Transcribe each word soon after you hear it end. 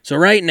So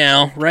right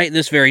now, right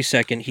this very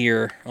second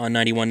here on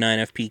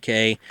 91.9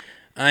 FPK,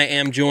 I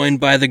am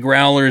joined by the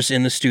Growlers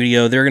in the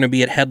studio. They're going to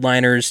be at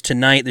Headliners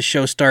tonight. The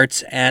show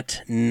starts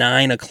at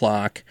 9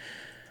 o'clock.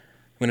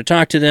 I'm going to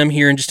talk to them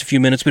here in just a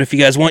few minutes, but if you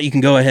guys want, you can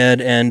go ahead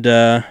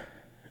and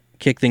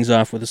kick things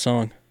off with a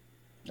song.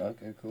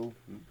 Okay, cool.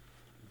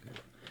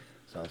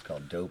 Song's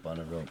called Dope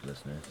on a Rope,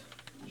 listeners.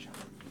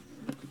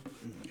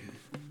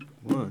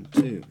 1,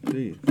 2,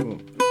 3, 4.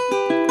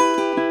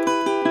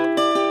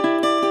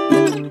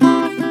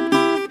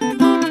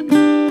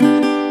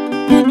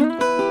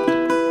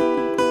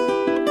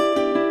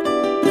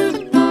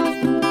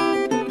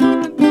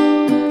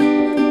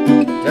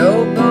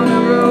 Dope on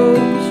a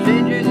rope,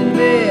 strangers in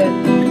bed.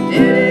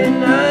 Dead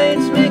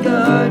nights make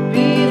a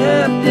heartbeat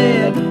half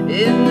dead.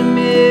 In the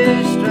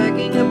mirror,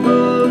 striking a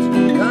pose.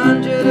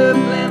 Conjured up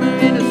glamour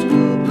in a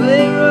school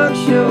play rock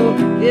show.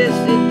 Guess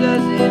it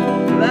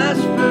doesn't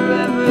last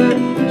forever.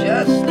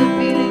 Just a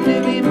feeling to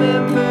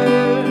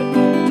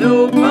remember.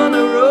 Dope on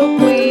a rope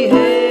we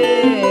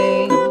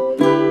hang.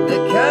 The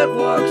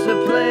catwalks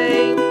are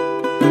playing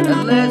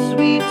unless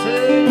we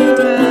turn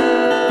around.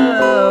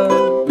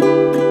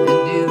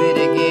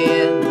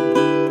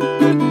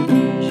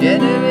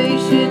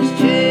 Generations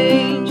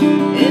change,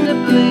 in a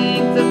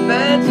blink the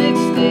fads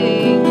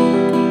extinct.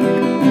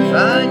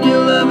 Find your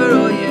lover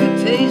or your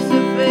taste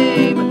of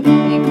fame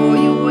before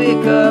you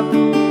wake up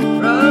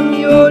from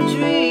your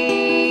dreams.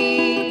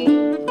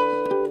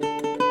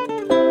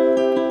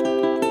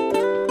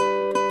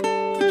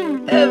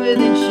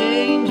 Everything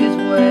changes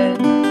when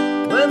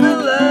the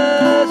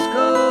last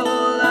cold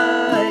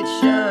light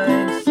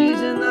shines,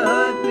 seizing the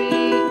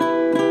heartbeat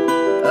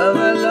of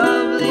our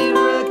lovely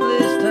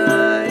reckless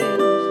time.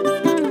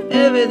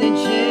 Everything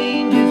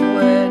changes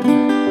when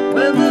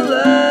the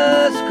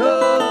last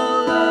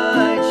cold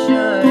light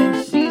shines,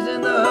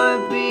 seizing the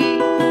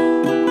heartbeat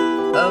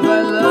of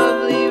our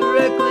lovely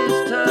reckless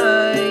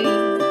time.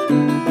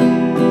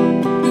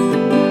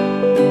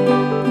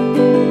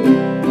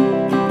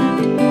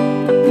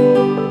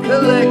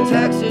 Collect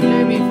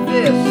taxidermy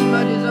fists,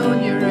 smudges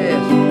on your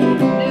wrist.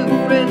 New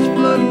friends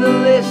plug the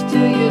list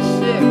till you're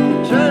sick.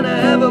 Trying to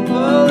have a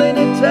ball in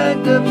a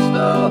tagged up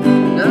stall.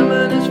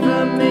 None is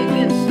from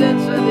making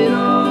sense of it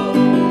all.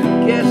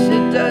 Guess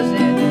it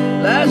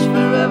doesn't last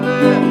forever.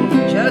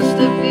 Just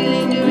a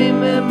feeling to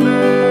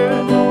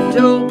remember.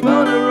 Dope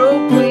on a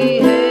rope we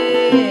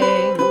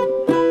hang.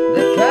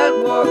 The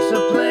catwalks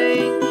are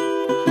playing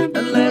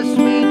unless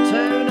we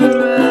turn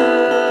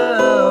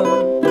around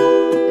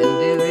and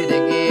do it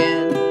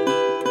again.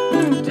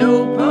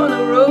 Dope on a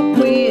rope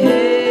we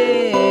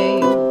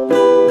hang.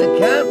 The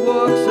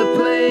catwalks are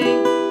playing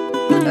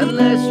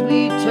unless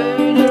we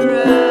turn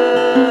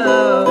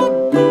around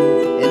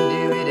and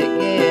do it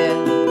again.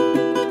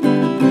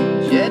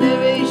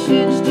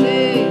 Generations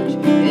change,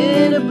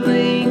 in a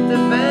blink the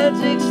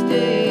fads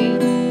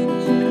extinct.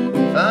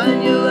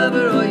 Find your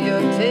lover or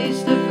your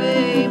taste of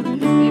fame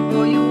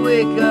before you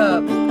wake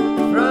up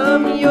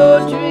from your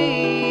dream.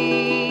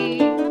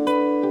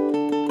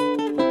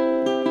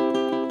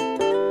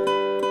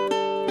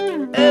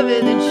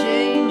 Everything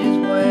changes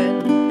when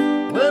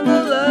the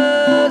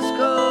last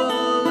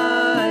cold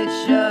light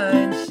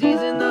shines,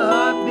 seizing the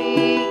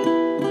heartbeat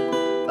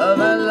of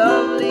our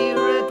lovely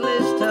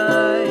reckless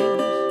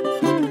times.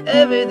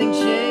 Everything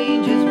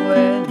changes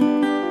when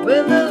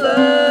the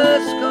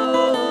last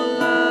cold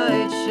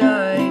light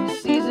shines,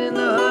 seizing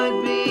the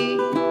heartbeat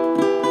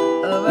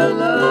of our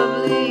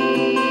lovely.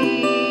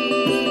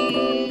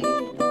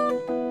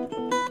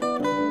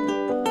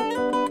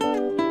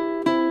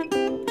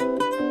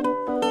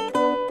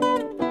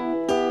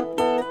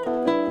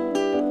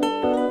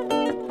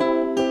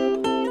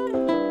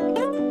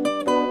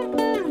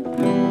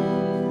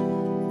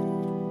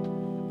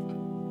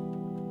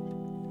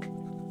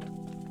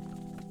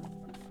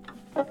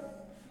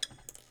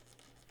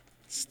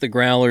 It's the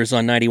Growlers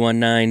on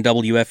 91.9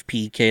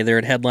 WFPK. They're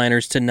at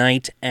Headliners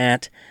tonight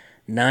at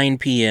 9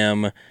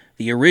 p.m.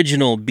 The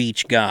original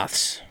Beach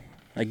Goths,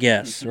 I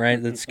guess,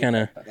 right? That's kind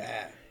of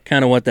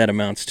what that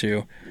amounts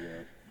to.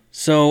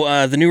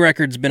 So the new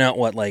record's been out,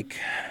 what, like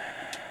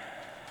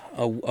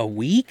a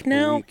week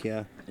now? A week,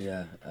 yeah.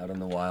 Yeah, out in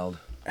the wild.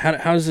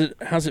 How's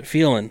it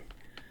feeling?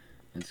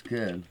 It's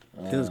good.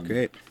 Feels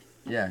great.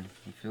 Yeah,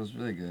 it feels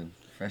really good.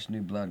 Fresh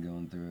new blood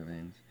going through our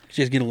veins. Could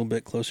you guys get a little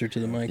bit closer to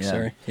the mic? Yeah.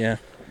 Sorry. Yeah.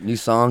 New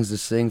songs to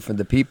sing for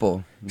the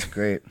people. It's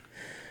great.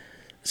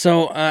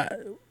 So, how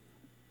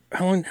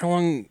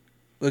long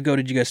ago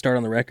did you guys start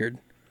on the record?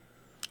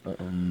 I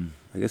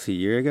guess a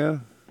year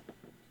ago.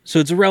 So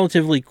it's a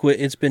relatively quick.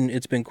 It's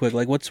been quick.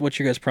 Like, what's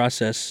your guys'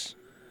 process?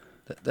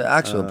 The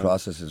actual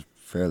process is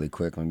fairly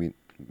quick. I mean,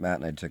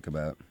 Matt and I took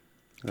about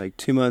Like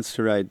 2 months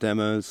to write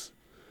demos.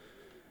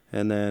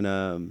 And then,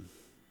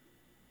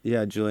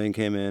 Julian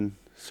came in,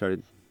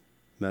 started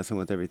messing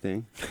with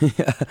everything.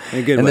 yeah. In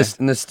a good way.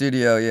 In the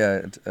studio,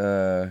 yeah.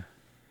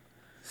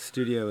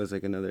 Studio was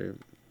like another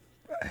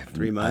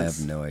 3 months. I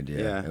have no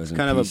idea. Yeah, It was it's in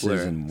kind of a pieces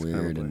blur. and It's kind of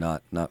a weird blur.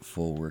 and not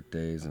full work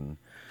days and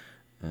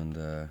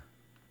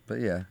but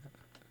yeah,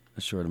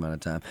 a short amount of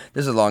time.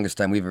 This is the longest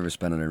time we've ever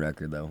spent on a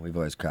record, though. We've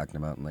always cracked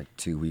them out in like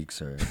 2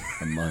 weeks or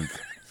a month.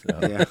 So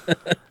Yeah.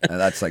 and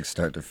that's like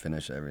start to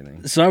finish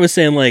everything. So I was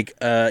saying, like,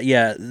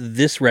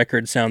 this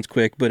record sounds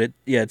quick, but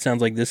it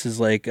sounds like this is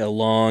like a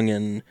long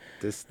and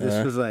This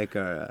was like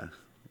our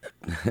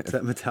what's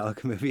that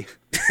Metallica movie?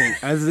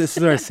 This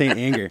is our Saint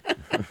Anger.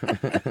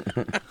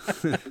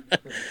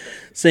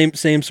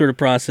 same sort of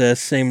process,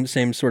 same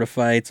sort of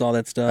fights, all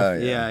that stuff. Oh,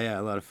 Yeah,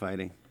 a lot of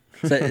fighting.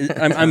 So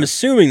I'm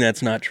assuming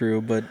that's not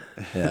true, but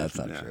Yeah, that's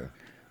not No. true.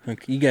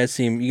 okay, you guys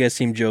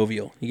seem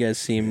jovial. You guys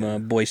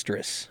seem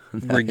boisterous,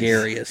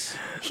 gregarious.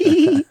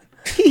 We're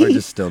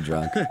just still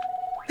drunk.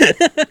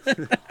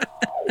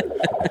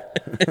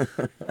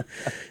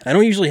 I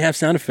don't usually have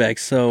sound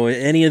effects, so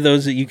any of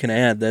those that you can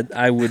add, that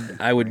I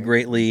would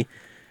greatly.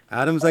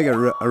 Adam's like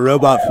a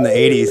robot from the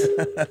 80s.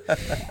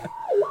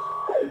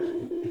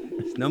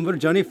 Number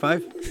Johnny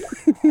 5.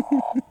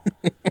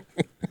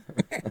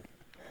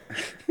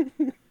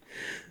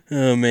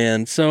 Oh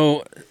man,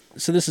 so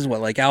this is what,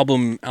 like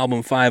album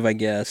 5, I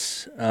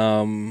guess,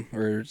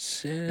 or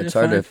It's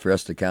hard for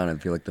us to count. I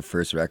feel like the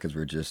first records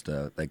were just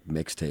like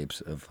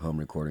mixtapes of home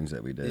recordings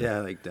that we did. Yeah,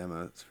 like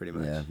demos, pretty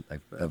much. Yeah,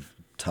 like of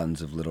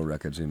tons of little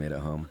records we made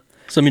at home.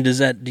 So I mean,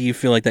 do you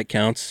feel like that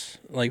counts,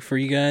 like for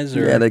you guys?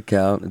 Or? Yeah, they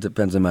count. It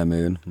depends on my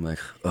mood. I'm like,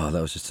 oh, that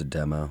was just a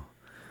demo,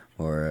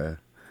 or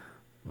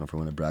if I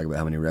want to brag about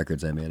how many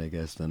records I made, I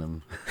guess then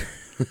I'm.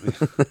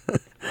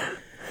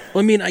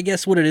 Well, I mean, I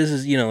guess what it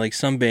is like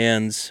some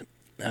bands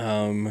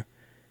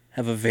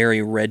have a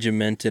very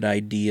regimented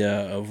idea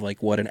of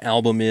like what an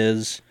album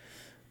is,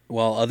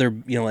 while other,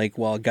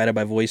 while Guided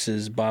by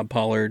Voices, Bob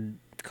Pollard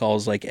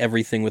calls like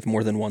everything with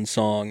more than one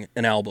song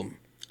an album.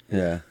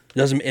 Yeah.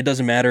 It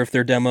doesn't matter if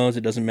they're demos.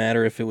 It doesn't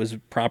matter if it was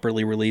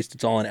properly released.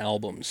 It's all an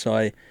album.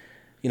 So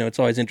it's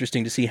always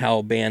interesting to see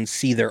how bands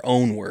see their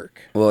own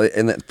work. Well,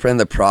 in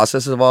the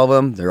process of all of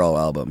them, they're all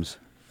albums.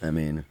 I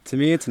mean, To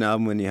me, it's an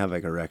album when you have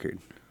like a record,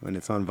 when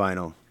it's on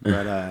vinyl.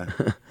 But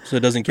So it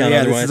doesn't count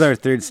yeah, otherwise. this is our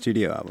third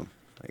studio album.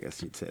 I guess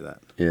you'd say that.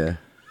 yeah.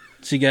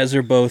 So you guys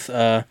are both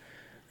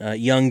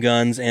young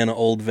guns and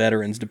old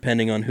veterans,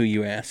 depending on who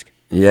you ask.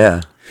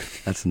 Yeah,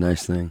 that's a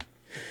nice thing.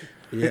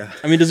 Yeah.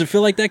 I mean, does it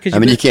feel like that? Cause I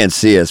mean, you can't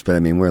see us, but I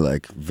mean, we're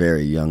like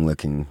very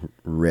young-looking,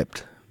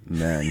 ripped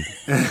men.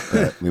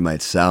 But we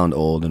might sound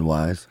old and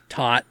wise.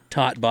 taut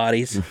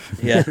bodies.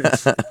 Yeah,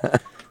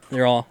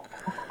 they're all.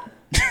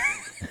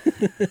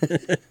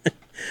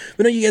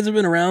 But no, you guys have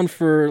been around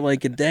for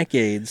like a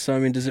decade. So I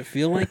mean, does it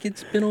feel like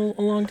it's been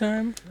a long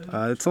time?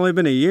 It's only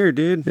been a year,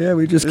 dude. Yeah,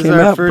 we just This came is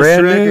our out first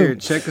brand record. new.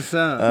 Check us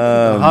out.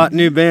 A hot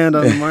new band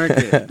on the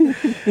market.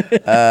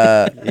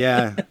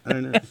 Yeah, I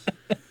don't know.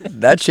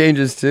 That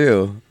changes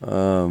too.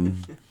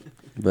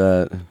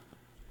 But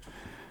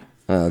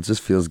it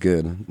just feels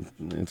good.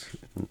 It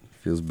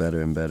feels better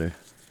and better.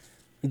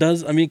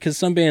 Does I mean, because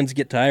some bands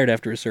get tired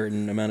after a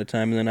certain amount of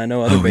time, and then I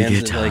know other bands we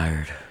get that, like.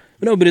 tired.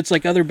 No, but it's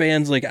like other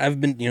bands, like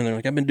I've been, they're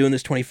like, I've been doing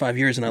this 25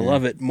 years and I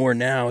love it more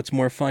now. It's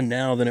more fun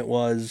now than it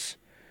was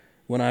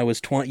when I was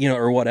 20,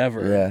 or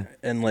whatever. Yeah.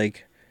 And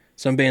like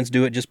some bands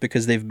do it just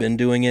because they've been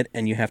doing it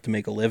and you have to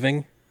make a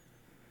living.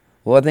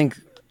 Well, I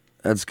think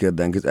that's good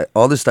then, because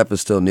all this stuff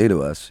is still new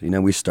to us.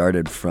 We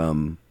started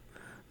from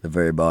the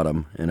very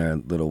bottom in our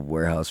little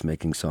warehouse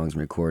making songs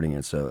and recording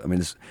it. So, I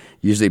mean,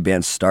 usually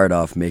bands start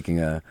off making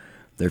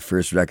their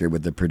first record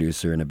with the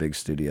producer in a big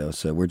studio.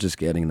 So we're just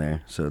getting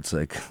there. So it's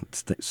like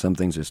some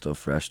things are still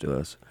fresh to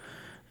us.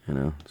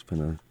 It's been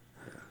a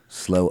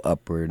slow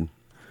upward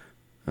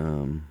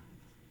climb.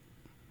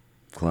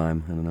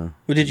 I don't know.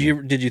 Well, did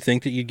you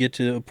think that you'd get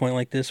to a point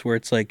like this where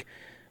it's like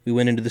we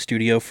went into the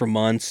studio for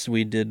months?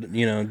 We did,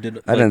 We We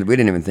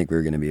didn't even think we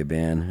were going to be a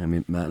band. I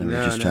mean, Matt and I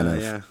were just trying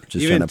to,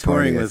 Even trying to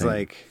party. touring I was think.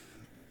 like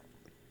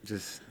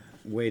just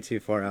way too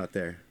far out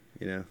there.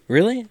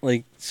 Really?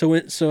 Like, so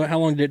how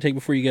long did it take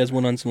before you guys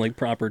went on some like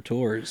proper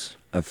tours?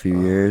 A few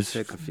years.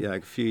 Took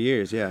a few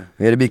years, yeah.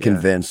 We had to be Yeah.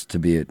 convinced to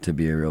be a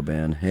real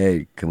band.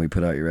 Hey, can we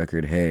put out your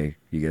record? Hey,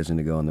 you guys need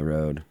to go on the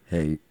road.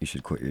 Hey, you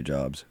should quit your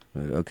jobs.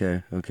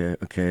 Okay.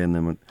 And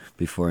then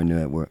before I knew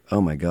it, we're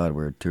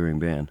a touring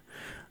band.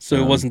 So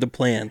it wasn't the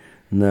plan.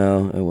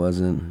 No, it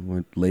wasn't.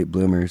 We're late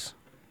bloomers,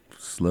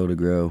 slow to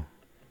grow.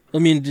 I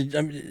mean,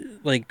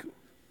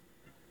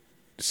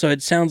 so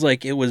it sounds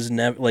like it was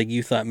never like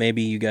you thought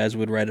maybe you guys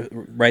would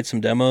write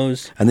some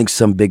demos. I think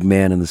some big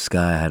man in the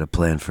sky had a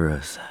plan for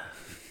us.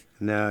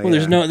 No, Well,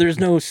 yeah. there's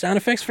no sound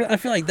effects for. I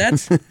feel like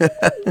that's.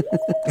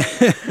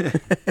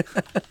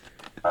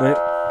 Wait.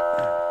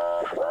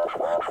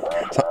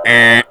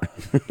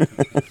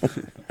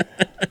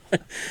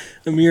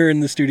 I'm here in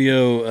the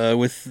studio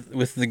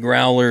with the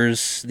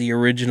Growlers, the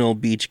original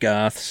Beach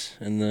Goths,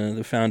 and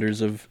the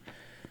founders of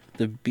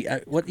the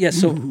what? Yeah.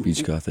 So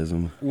Beach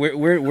Gothism.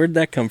 where'd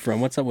that come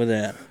from? What's up with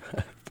that?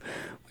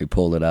 We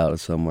pulled it out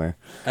of somewhere.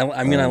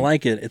 I mean, I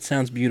like it. It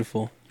sounds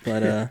beautiful,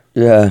 but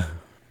Yeah.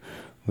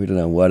 We don't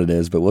know what it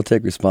is, but we'll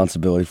take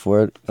responsibility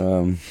for it.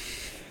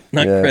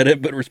 not yeah.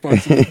 credit, but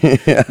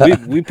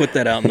responsibility. We put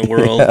that out in the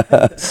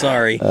world.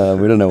 Sorry.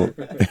 We don't know.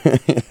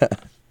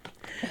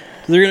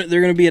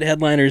 They're gonna be at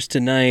Headliners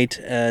tonight.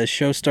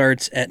 Show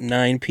starts at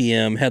 9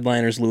 p.m.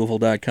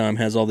 HeadlinersLouisville.com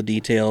has all the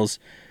details.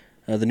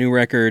 The new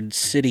record,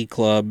 City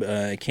Club,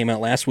 came out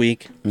last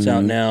week. It's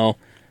out now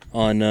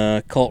on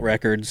Cult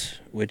Records,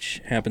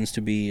 which happens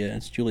to be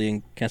it's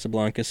Julian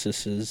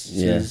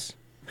Casablancas'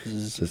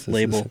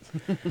 label.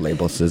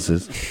 Label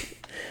Sisses.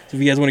 So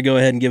if you guys want to go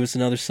ahead and give us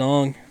another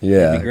song, Yeah.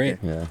 that'd be great.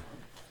 Yeah.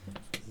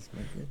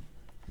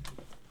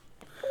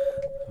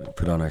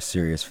 Put on our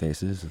serious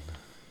faces.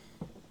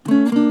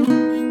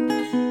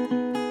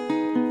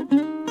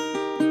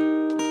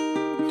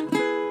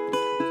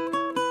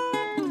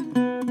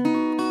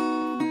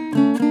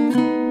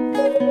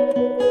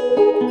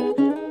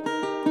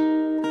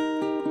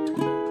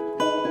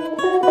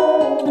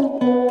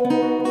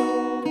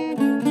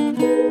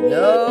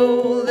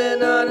 No, they're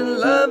not in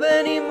love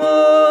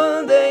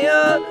anymore. They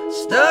are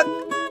stuck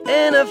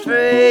and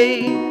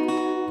afraid.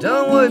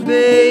 Don't worry,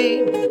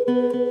 babe.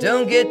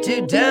 Don't get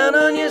too down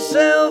on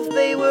yourself.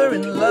 They were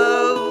in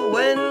love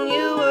when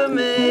you were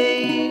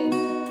made.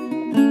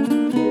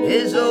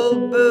 His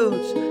old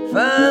boots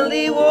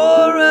finally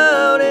wore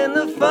out, and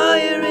the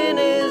fire in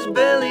his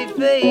belly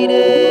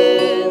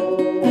faded.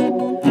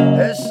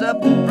 Her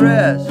supple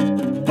breast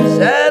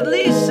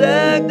sadly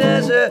sagged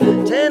as her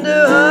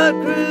tender heart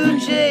grew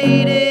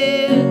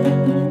jaded.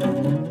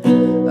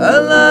 A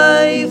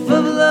life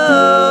of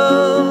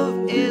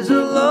love is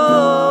a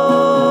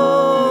long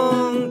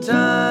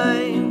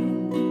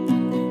time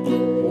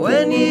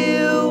when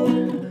you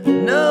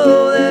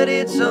know that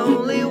it's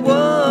only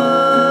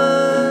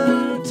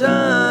one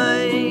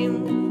time.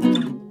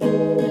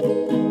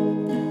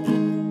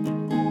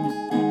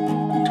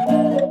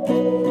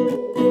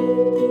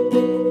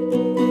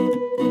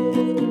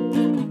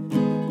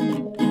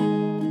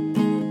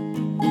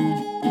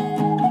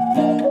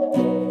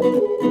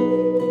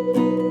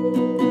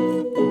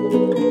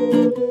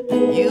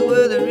 You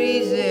were the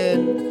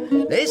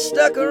reason they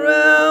stuck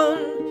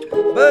around,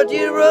 but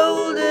you're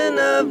old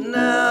enough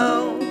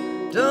now.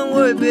 Don't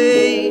worry,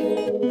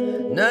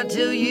 babe, not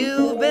till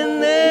you've been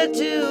there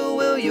too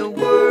will your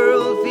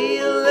world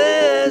feel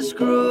less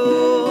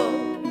cruel.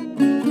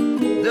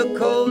 The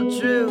cold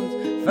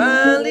truth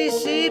finally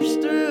seeps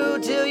through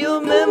till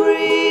your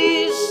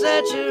memory's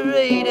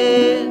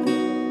saturated.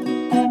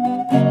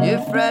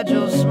 Your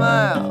fragile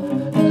smile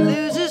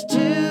loses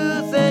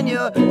tooth and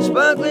your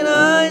sparkling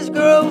eyes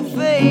grow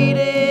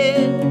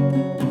faded.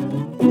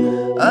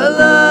 A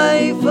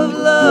life of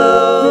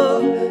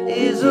love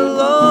is a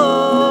long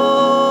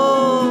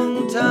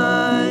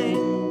time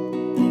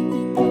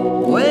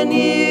when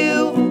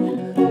you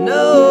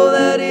know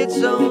that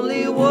it's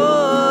only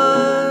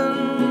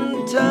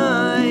one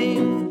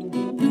time.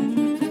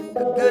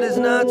 The good is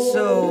not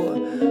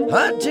so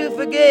hard to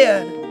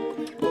forget,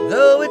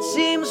 though it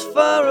seems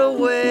far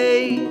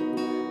away.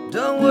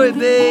 Don't worry,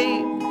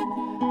 babe,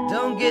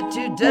 don't get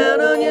too down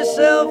on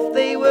yourself.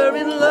 They were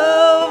in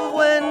love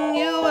when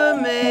you were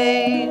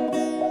made.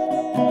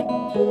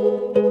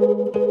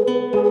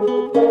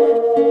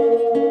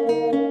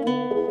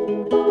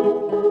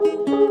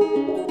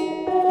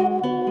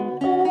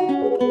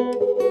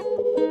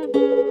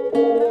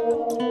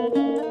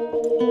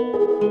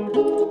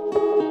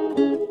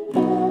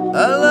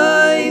 A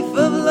life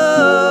of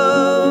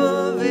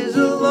love is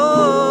a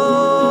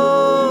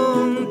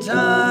long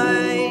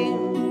time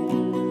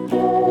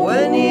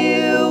when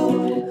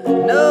you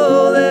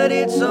know that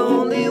it's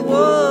only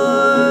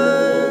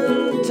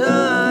one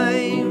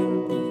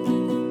time.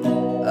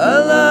 A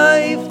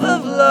life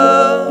of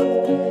love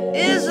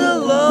is a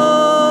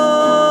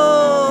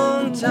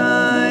long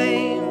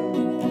time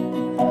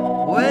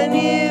when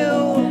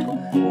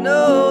you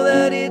know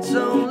that it's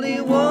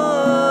only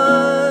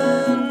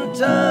one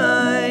time.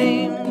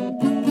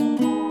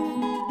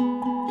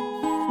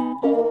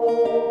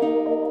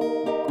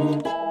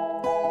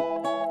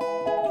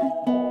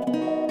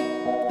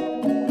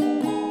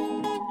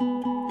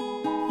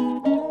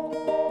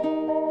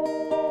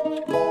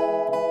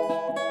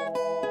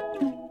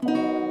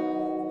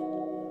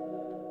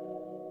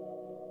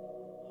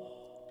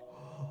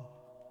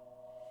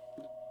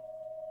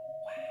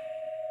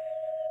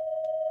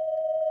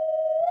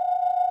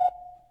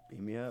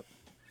 Beam me up.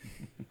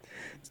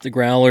 It's the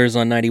Growlers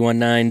on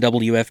 91.9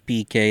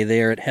 WFPK.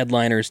 They are at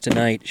Headliners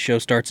tonight. Show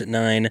starts at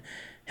 9.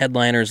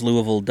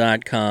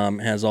 HeadlinersLouisville.com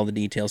has all the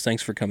details.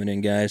 Thanks for coming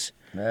in, guys.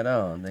 Right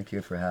on. Thank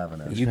you for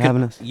having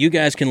us. You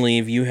guys can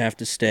leave. You have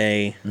to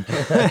stay.